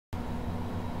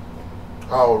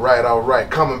All right.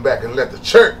 Coming back and let the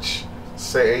church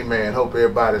say amen. Hope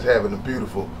everybody's having a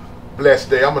beautiful, blessed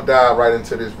day. I'm going to dive right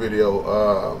into this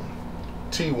video.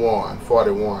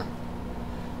 T141.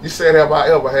 You said, have I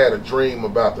ever had a dream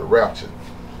about the rapture?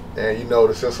 And you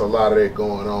notice there's a lot of that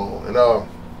going on. And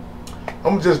I'm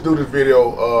going to just do this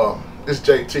video. This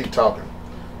JT talking.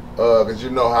 Because you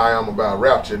know how I am about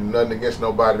rapture. Nothing against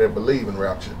nobody that believe in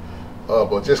rapture.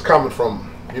 But just coming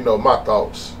from, my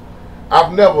thoughts.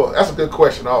 That's a good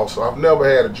question also. I've never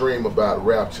had a dream about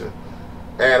rapture.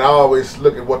 And I always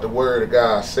look at what the word of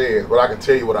God says. But I can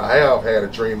tell you what I have had a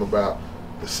dream about: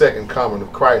 the second coming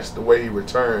of Christ, the way he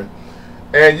returned.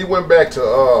 And you went back to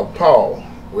Paul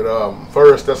with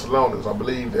 1 Thessalonians, I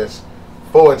believe that's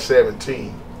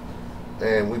 4:17.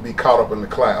 And we be caught up in the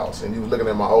clouds. And you were looking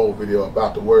at my old video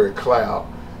about the word cloud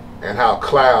and how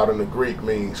cloud in the Greek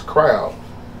means crowd.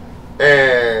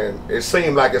 And it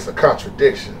seemed like it's a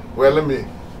contradiction. Well,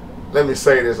 let me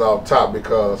say this off top,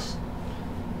 because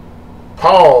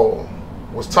Paul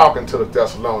was talking to the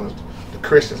Thessalonians, the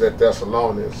Christians at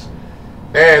Thessalonians,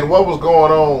 and what was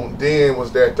going on then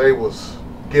was that they was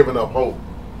giving up hope.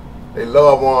 Their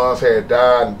loved ones had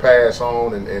died and passed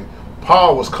on, and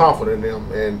Paul was comforting them,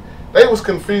 and they was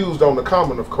confused on the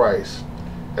coming of Christ.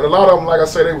 And a lot of them, like I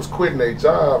said, they was quitting their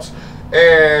jobs.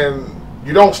 And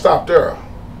you don't stop there,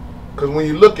 because when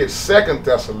you look at 2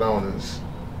 Thessalonians,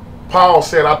 Paul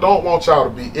said, I don't want y'all to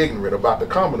be ignorant about the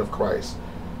coming of Christ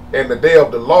and the day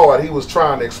of the Lord. He was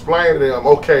trying to explain to them,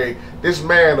 okay, this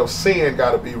man of sin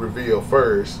got to be revealed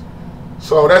first.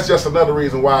 So that's just another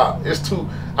reason why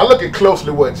I look at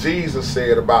closely what Jesus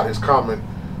said about his coming,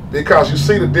 because you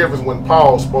see the difference when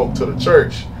Paul spoke to the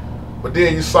church, but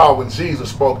then you saw when Jesus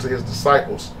spoke to his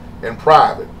disciples in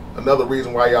private. Another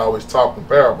reason why he always talked in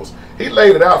parables. He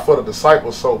laid it out for the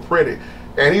disciples so pretty,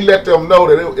 and he let them know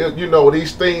that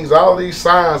these things, all these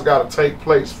signs got to take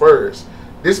place first.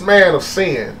 This man of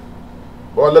sin,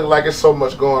 boy, it look like it's so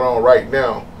much going on right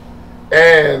now.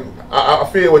 And I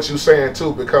feel what you're saying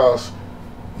too, because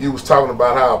you was talking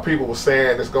about how people were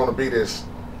saying it's going to be this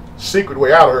secret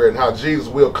way out of here, and how Jesus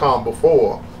will come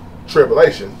before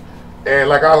tribulation. And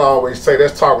like I always say,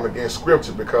 that's talking against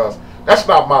scripture, because that's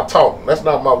not my talk. That's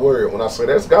not my word. When I say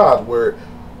that's God's word,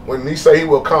 when he say he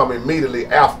will come immediately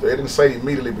after, it didn't say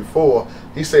immediately before.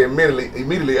 He said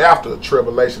immediately after the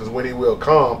tribulation is when he will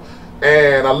come.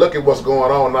 And I look at what's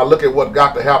going on, and I look at what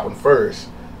got to happen first.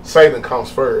 Satan comes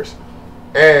first.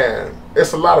 And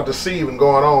it's a lot of deceiving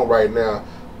going on right now.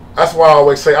 That's why I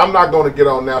always say I'm not going to get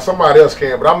on now. Somebody else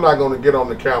can, but I'm not going to get on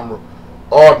the camera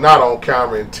or not on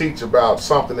camera and teach about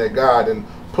something that God didn't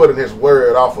put in his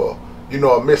word off of,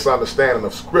 a misunderstanding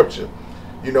of scripture.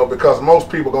 Because most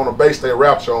people are going to base their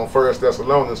rapture on 1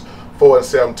 Thessalonians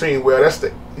 4:17. Well,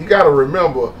 you got to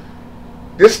remember,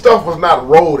 this stuff was not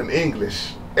wrote in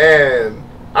English. And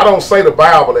I don't say the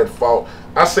Bible at fault.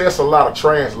 I say it's a lot of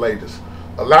translators.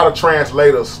 A lot of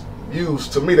translators use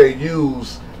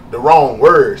the wrong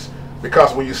words.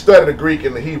 Because when you study the Greek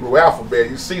and the Hebrew alphabet,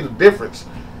 you see the difference.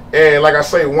 And like I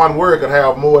say, one word could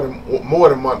have more than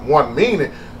one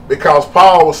meaning. Because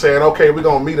Paul was saying, okay, we're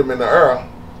going to meet him in the air,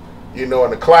 in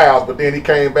the clouds. But then he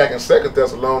came back in 2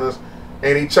 Thessalonians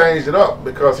and he changed it up,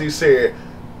 because he said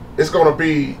it's going to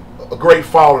be a great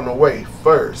falling away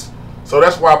first. So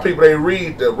that's why people, they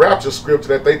read the rapture scripture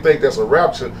that they think that's a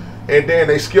rapture, and then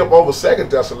they skip over 2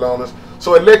 Thessalonians.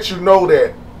 So it lets you know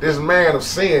that this man of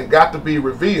sin got to be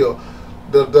revealed.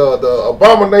 The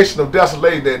abomination of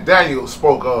desolation that Daniel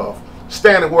spoke of,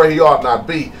 standing where he ought not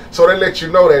be. So they let you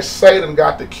know that Satan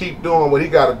got to keep doing what he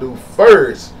got to do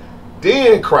first.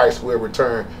 Then Christ will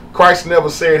return. Christ never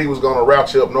said he was going to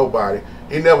rapture up nobody.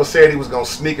 He never said he was going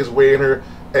to sneak his way in here.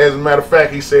 As a matter of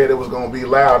fact, he said it was going to be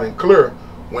loud and clear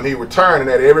when he returned, and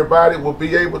that everybody will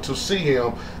be able to see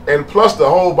him. And plus, the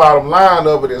whole bottom line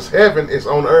of it is heaven is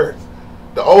on earth.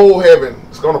 The old heaven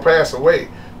is going to pass away.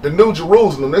 The New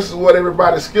Jerusalem, this is what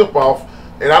everybody skip off.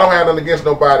 And I don't have nothing against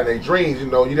nobody in their dreams. You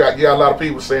got a lot of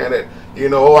people saying that,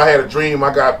 oh, I had a dream,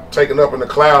 I got taken up in the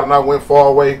cloud and I went far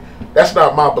away. That's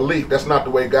not my belief. That's not the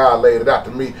way God laid it out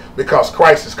to me, because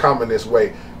Christ is coming this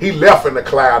way. He left in the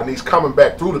cloud and he's coming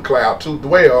back through the cloud to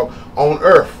dwell on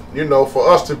earth. For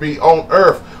us to be on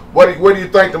earth. What do you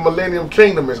think the millennium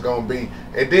kingdom is going to be?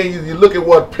 And then you look at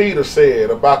what Peter said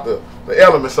about the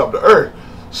elements of the earth.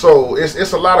 So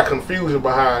it's a lot of confusion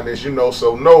behind this,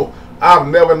 So no, I've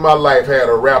never in my life had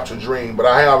a rapture dream, but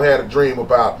I have had a dream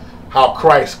about how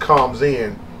Christ comes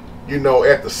in,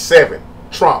 at the seventh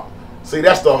trump. See,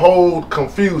 that's the whole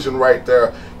confusion right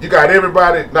there. You got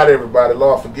everybody, not everybody,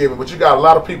 Lord forgive me, but you got a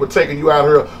lot of people taking you out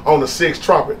here on the sixth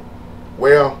trumpet.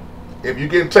 Well, If you're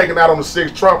getting taken out on the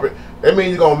sixth trumpet, that means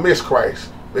you're going to miss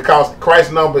Christ, because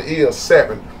Christ's number is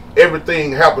 7.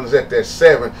 Everything happens at that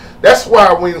 7. That's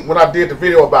why when I did the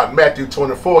video about Matthew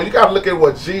 24, you got to look at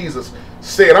what Jesus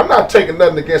said. I'm not taking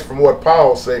nothing against from what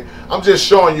Paul said. I'm just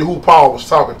showing you who Paul was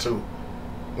talking to.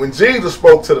 When Jesus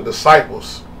spoke to the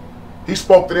disciples, he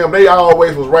spoke to them. They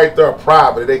always was right there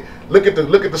private. They look at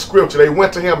the scripture. They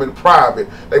went to him in private.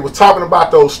 They was talking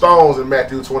about those stones in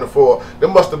Matthew 24. There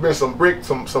must have been some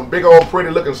big old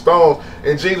pretty looking stones,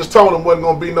 and Jesus told them wasn't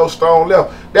going to be no stone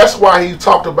left. That's why he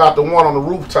talked about the one on the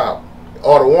rooftop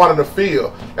or the one in the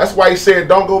field. That's why he said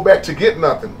don't go back to get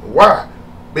nothing. Why?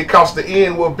 Because the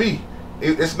end will be.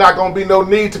 It's not going to be no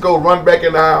need to go run back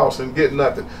in the house and get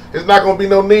nothing. It's not going to be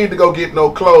no need to go get no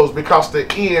clothes, because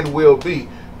the end will be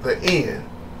the end.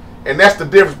 And that's the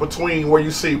difference between where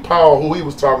you see Paul, who he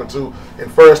was talking to in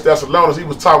 1 Thessalonians. He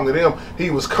was talking to them.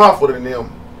 He was comforting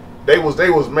them. They was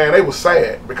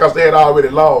sad because they had already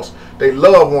lost their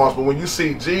loved ones. But when you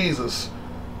see Jesus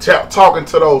talking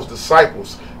to those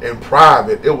disciples in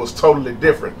private, it was totally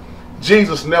different.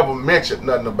 Jesus never mentioned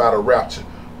nothing about a rapture,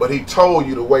 but he told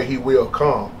you the way he will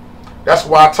come. That's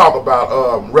why I talk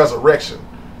about resurrection.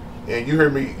 And you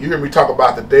hear me talk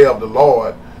about the day of the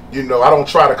Lord. You know, I don't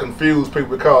try to confuse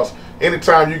people, because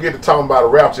anytime you get to talking about a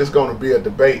rapture, it's going to be a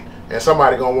debate, and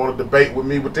somebody going to want to debate with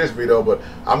me with this video, but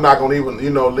I'm not going to even,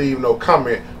 you know, leave no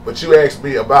comment. But you asked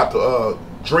me about the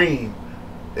dream,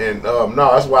 and no,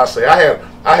 that's why I say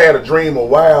I had a dream a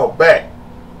while back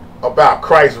about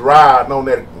Christ riding on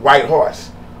that white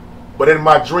horse. But in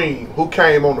my dream, who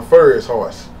came on the first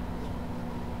horse?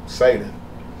 Satan.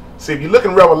 See, if you look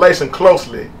in Revelation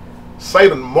closely,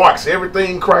 Satan marks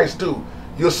everything Christ do.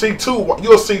 You'll see two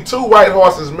white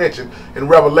horses mentioned in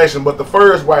Revelation, but the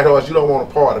first white horse, you don't want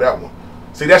a part of that one.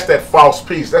 See, that's that false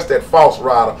piece. That's that false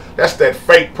rider. That's that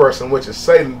fake person, which is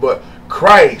Satan. But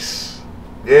Christ,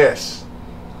 yes,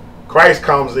 Christ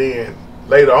comes in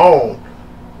later on,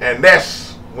 and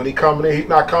that's when he coming in. He's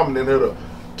not coming in here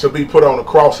to be put on the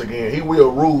cross again. He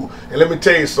will rule. And let me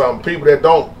tell you something. People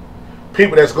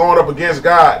that's going up against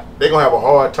God, they're gonna have a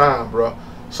hard time, bro.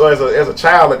 So as a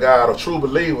child of God, a true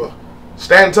believer,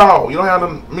 stand tall. You don't have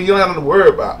nothing to worry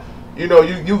about. You know,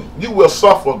 you will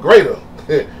suffer greater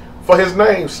for his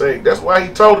name's sake. That's why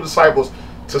he told the disciples,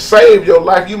 to save your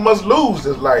life, you must lose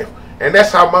this life. And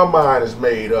that's how my mind is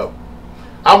made up.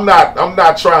 I'm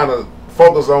not trying to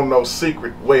focus on no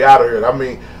secret way out of here. I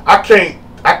mean, I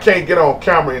can't get on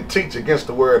camera and teach against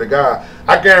the word of God.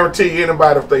 I guarantee you,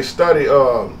 anybody, if they study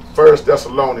 1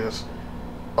 Thessalonians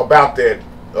about that,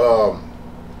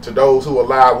 to those who are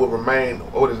alive will remain,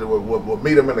 what is it, will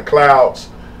meet them in the clouds.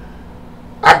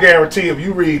 I guarantee if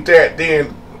you read that,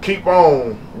 then keep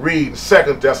on reading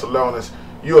 2 Thessalonians,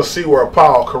 you'll see where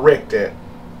Paul correct that.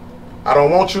 I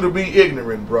don't want you to be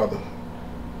ignorant, brother.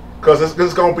 Because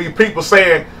there's going to be people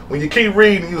saying, when you keep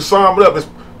reading, you sum it up,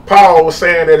 Paul was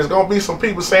saying that there's going to be some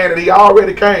people saying that he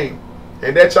already came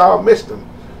and that y'all missed him.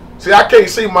 See, I can't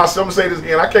see myself, I'm going to say this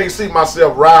again, I can't see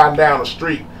myself riding down the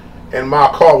street in my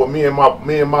car with me and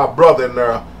my brother in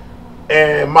there,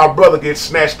 and my brother gets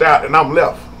snatched out and I'm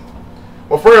left.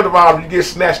 Well, first of all, if you get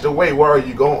snatched away, where are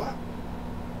you going?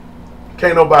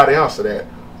 Can't nobody answer that.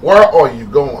 Where are you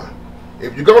going?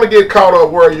 If you're going to get caught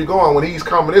up, where are you going? When he's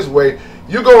coming this way,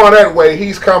 you're going that way,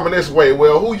 he's coming this way.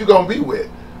 Well, who you going to be with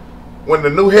when the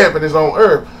new heaven is on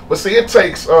earth? But see, it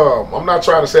takes, I'm not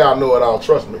trying to say I know it all,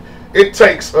 trust me. It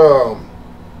takes the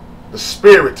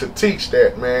Spirit to teach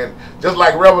that, man. Just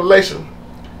like Revelation,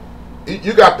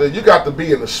 you got to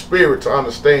be in the Spirit to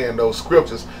understand those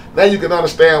scriptures. Now you can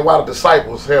understand why the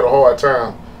disciples had a hard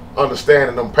time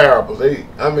understanding them parables.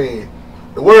 I mean,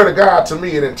 the Word of God, to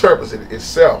me, it interprets it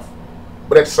itself.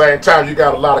 But at the same time, you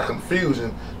got a lot of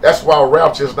confusion. That's why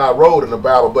rapture is not wrote in the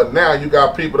Bible. But now you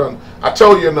got people I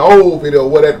told you in the old video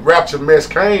where that rapture mess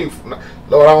came from.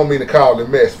 Lord, I don't mean to call it a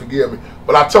mess, forgive me.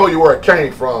 But I told you where it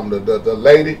came from. The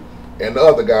lady and the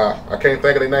other guy, I can't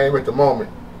think of their name at the moment.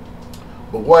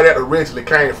 But where that originally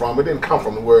came from, it didn't come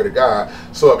from the Word of God.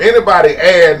 So if anybody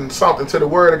adding something to the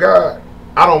Word of God,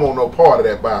 I don't want no part of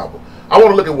that Bible. I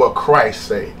want to look at what Christ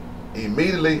said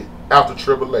immediately after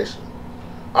tribulation.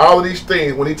 All of these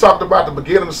things, when he talked about the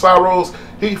beginning of sorrows,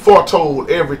 he foretold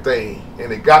everything.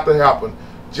 And it got to happen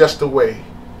just the way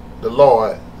the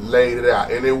Lord laid it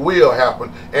out. And it will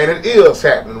happen. And it is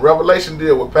happening. Revelation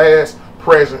deals with past,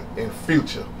 present, and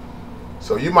future.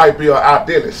 So you might be an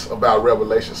idealist about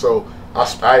Revelation. So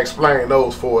I explain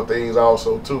those 4 things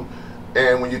also too.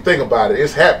 And when you think about it,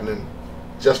 it's happening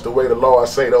just the way the Lord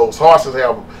say. Those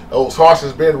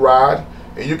horses been riding,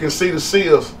 and you can see the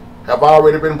seals have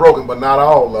already been broken, but not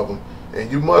all of them.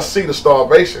 And you must see the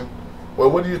starvation Well,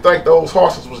 what do you think those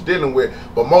horses was dealing with?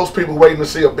 But most people waiting to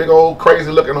see a big old crazy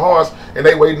looking horse, and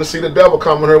they waiting to see the devil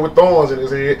coming here with thorns in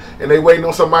his head, and they waiting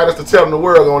on somebody else to tell them the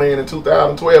world going to end in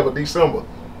 2012 or December.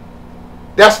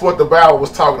 That's what the Bible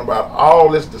was talking about, all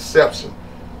this deception.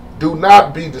 Do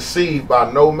not be deceived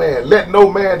by no man. Let no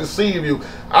man deceive you.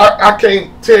 I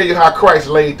can't tell you how Christ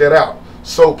laid that out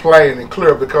so plain and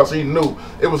clear, because he knew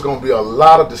it was going to be a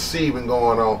lot of deceiving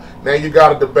going on. Now you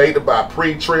got a debate about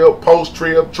pre-trib,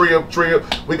 post-trib,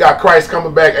 trib. We got Christ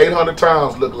coming back 800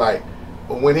 times, look like.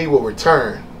 But when he will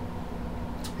return,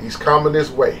 he's coming this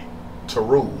way to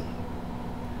rule.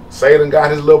 Satan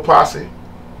got his little posse.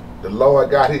 The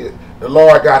Lord got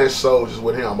his soldiers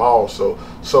with him also.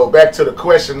 So back to the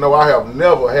question, no, I have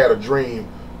never had a dream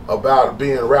about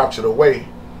being raptured away.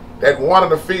 That one in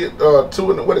the field,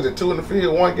 two in the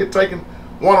field, one get taken,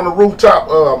 one on the rooftop.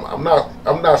 I'm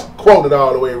not quoting it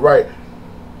all the way right.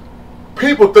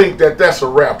 People think that that's a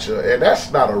rapture, and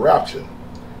that's not a rapture.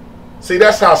 See,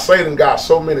 that's how Satan got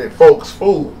so many folks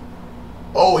fooled.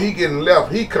 Oh, he getting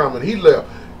left, he coming, he left.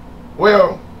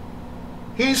 Well,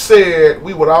 he said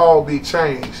we would all be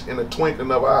changed in the twinkling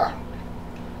of an eye.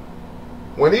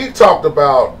 When he talked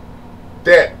about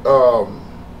that,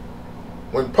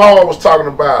 when Paul was talking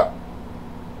about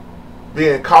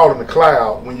being caught in the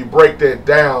cloud, when you break that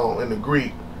down in the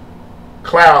Greek,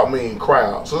 cloud means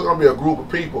crowd. So it's going to be a group of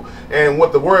people. And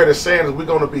what the word is saying is we're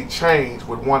going to be changed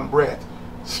with one breath.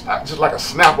 Just like a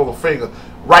snap of a finger.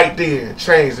 Right then,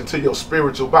 changed into your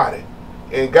spiritual body.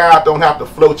 And God don't have to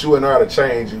float you in order to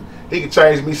change you. He can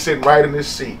change me sitting right in this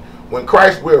seat. When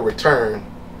Christ will return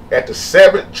at the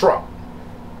seventh trump.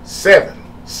 7.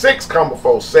 6 come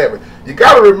before 7. You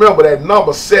got to remember that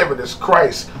number 7 is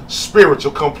Christ's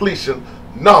spiritual completion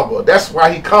number. That's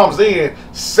why he comes in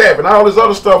 7. All this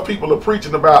other stuff people are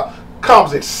preaching about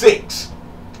comes at 6.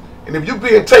 And if you're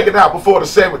being taken out before the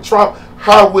 7th trump,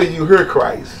 how will you hear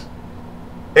Christ?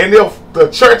 And if the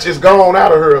church is gone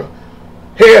out of here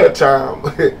ahead of time,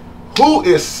 who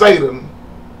is Satan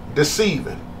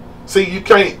deceiving? See, you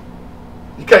can't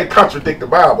contradict the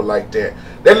Bible like that.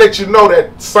 That lets you know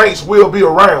that saints will be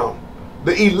around.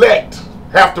 The elect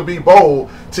have to be bold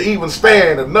to even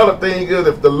stand. Another thing is,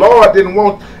 if the Lord didn't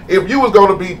want, if you was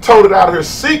going to be toted out of here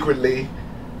secretly,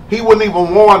 he wouldn't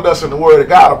even warned us in the word of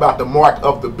God about the mark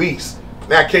of the beast.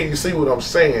 Now can you see what I'm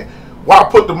saying? Why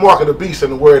put the mark of the beast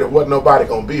in the word if wasn't nobody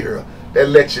going to be here? That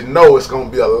lets you know it's going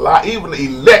to be a lot. Even the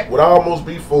elect would almost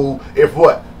be fooled if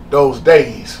what? Those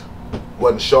days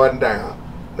wasn't shortened down.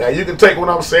 Now you can take what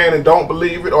I'm saying and don't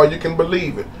believe it, or you can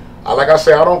believe it. Like I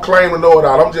say, I don't claim to know it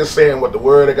all. I'm just saying what the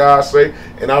word of God say,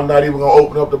 and I'm not even going to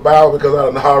open up the Bible because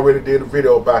I already did a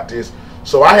video about this.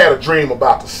 So I had a dream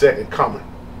about the second coming,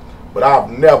 but I've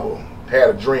never had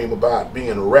a dream about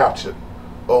being raptured.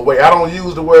 Oh wait, I don't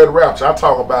use the word rapture. I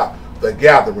talk about the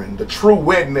gathering, the true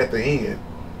wedding at the end.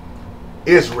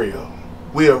 Israel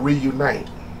will reunite.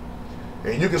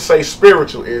 And you can say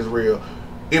spiritual Israel.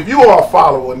 If you are a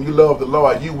follower and you love the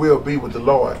Lord, you will be with the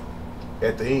Lord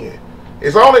at the end.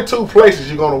 It's only 2 places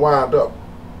you're going to wind up.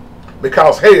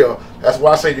 Because hell, that's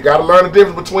why I say you got to learn the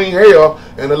difference between hell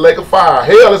and the lake of fire.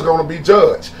 Hell is going to be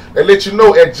judged. They let you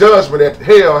know at judgment, at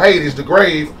hell, Hades, the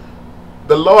grave,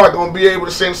 the Lord going to be able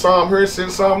to send some here and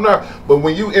send some there. But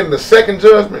when you in the second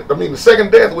judgment, the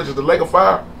second death, which is the lake of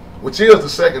fire, which is the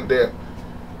second death,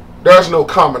 there's no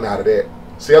coming out of that.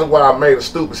 See, that's why I made a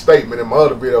stupid statement in my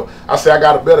other video. I said I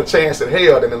got a better chance at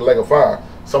hell than in the lake of fire.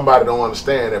 Somebody don't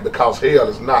understand that, because hell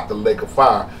is not the lake of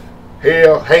fire.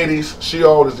 Hell, Hades,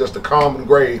 Sheol is just a common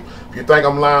grave. If you think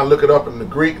I'm lying, look it up in the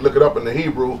Greek, look it up in the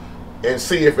Hebrew, and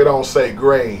see if it don't say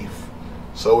grave.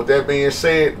 So with that being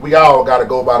said, we all got to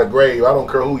go by the grave. I don't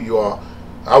care who you are.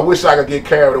 I wish I could get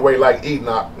carried away like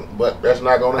Enoch, but that's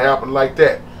not going to happen like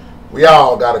that. We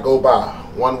all got to go by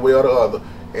one way or the other.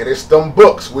 And it's them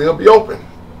books will be open.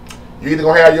 You either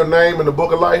going to have your name in the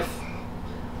book of life,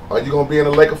 or you're going to be in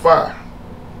the lake of fire,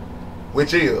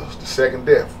 which is the second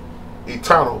death,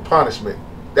 eternal punishment.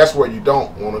 That's where you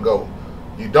don't want to go.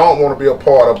 You don't want to be a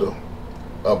part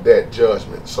of that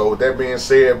judgment. So with that being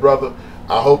said, brother,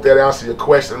 I hope that answers your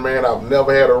question, man. I've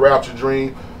never had a rapture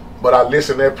dream, but I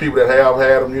listen to people that have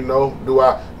had them, you know.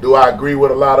 Do I agree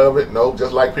with a lot of it? No,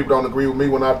 just like people don't agree with me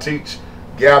when I teach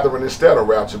gathering instead of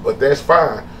rapture, but that's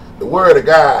fine. The word of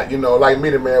God, you know, like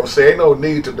many man would say, ain't no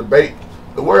need to debate.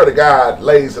 The word of God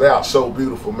lays it out so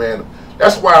beautiful, man.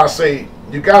 That's why I say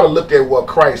you got to look at what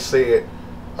Christ said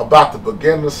about the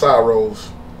beginning of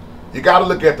sorrows. You got to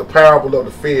look at the parable of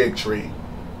the fig tree.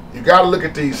 You got to look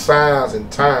at these signs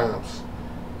and times.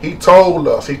 He told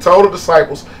us, he told the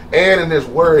disciples, and in his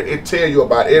word, it tell you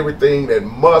about everything that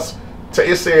must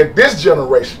It said this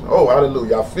generation. Oh,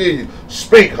 hallelujah. I feel you.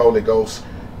 Speak, Holy Ghost.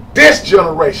 This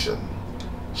generation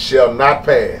shall not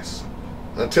pass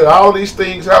until all these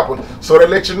things happen. So they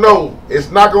let you know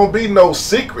it's not going to be no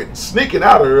secret sneaking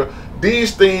out of here.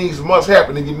 These things must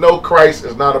happen, and you know Christ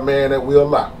is not a man that will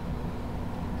lie.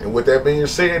 And with that being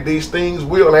said, these things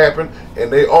will happen,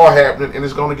 and they are happening, and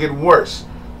it's going to get worse.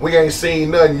 We ain't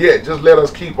seen nothing yet. Just let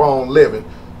us keep on living.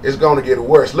 It's going to get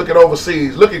worse. Look at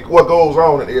overseas. Look at what goes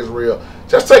on in Israel.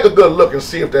 Just take a good look and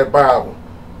see if that Bible,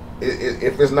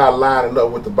 if it's not lining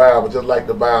up with the Bible, just like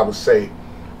the Bible say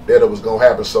that it was going to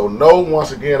happen. So no,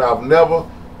 once again, I've never,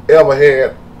 ever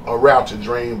had a rapture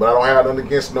dream, but I don't have nothing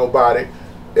against nobody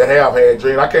that have had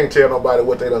dreams. I can't tell nobody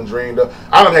what they done dreamed of.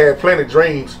 I done had plenty of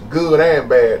dreams, good and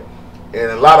bad,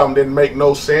 and a lot of them didn't make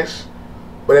no sense.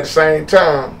 But at the same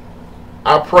time,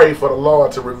 I pray for the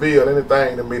Lord to reveal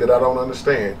anything to me that I don't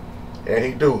understand, and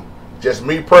He do. Just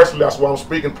me personally, that's why I'm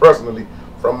speaking personally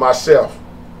from myself.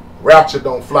 Rapture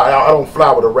don't fly. I don't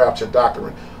fly with a rapture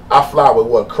doctrine. I fly with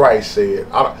what Christ said.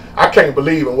 I can't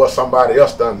believe in what somebody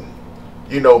else done,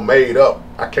 made up.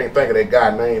 I can't think of that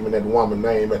guy's name and that woman's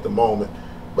name at the moment.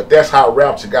 But that's how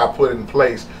rapture got put in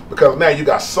place, because now you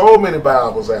got so many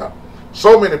Bibles out,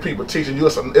 so many people teaching you.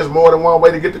 It's more than one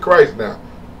way to get to Christ now.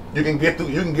 You can get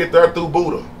there through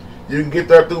Buddha. You can get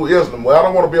there through Islam. Well, I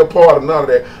don't want to be a part of none of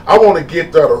that. I want to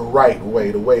get there the right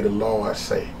way, the way the Lord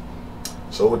say.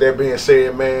 So with that being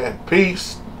said, man,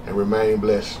 peace and remain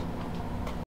blessed.